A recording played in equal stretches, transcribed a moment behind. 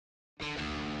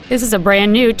This is a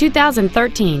brand new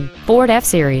 2013 Ford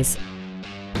F-Series.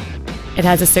 It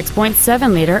has a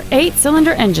 6.7-liter,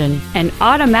 8-cylinder engine, an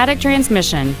automatic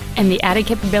transmission, and the added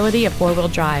capability of 4-wheel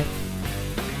drive.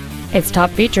 Its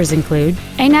top features include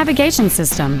a navigation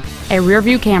system, a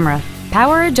rear-view camera,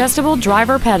 power-adjustable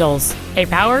driver pedals, a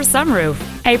power sunroof,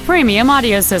 a premium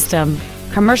audio system,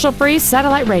 commercial-free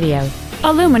satellite radio,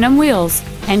 aluminum wheels,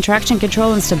 and traction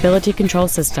control and stability control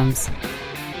systems.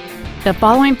 The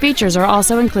following features are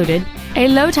also included: a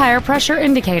low tire pressure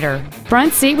indicator,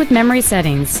 front seat with memory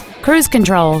settings, cruise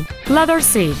control, leather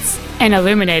seats, an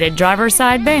illuminated driver's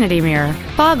side vanity mirror,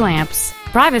 fog lamps,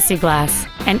 privacy glass,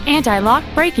 an anti-lock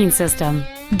braking system,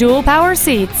 dual power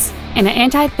seats, and an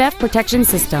anti-theft protection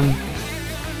system.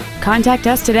 Contact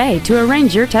us today to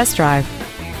arrange your test drive.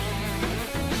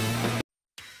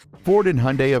 Ford and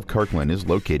Hyundai of Kirkland is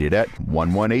located at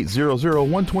 11800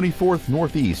 124th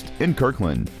Northeast in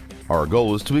Kirkland. Our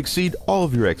goal is to exceed all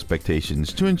of your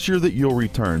expectations to ensure that you'll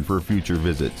return for future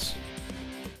visits.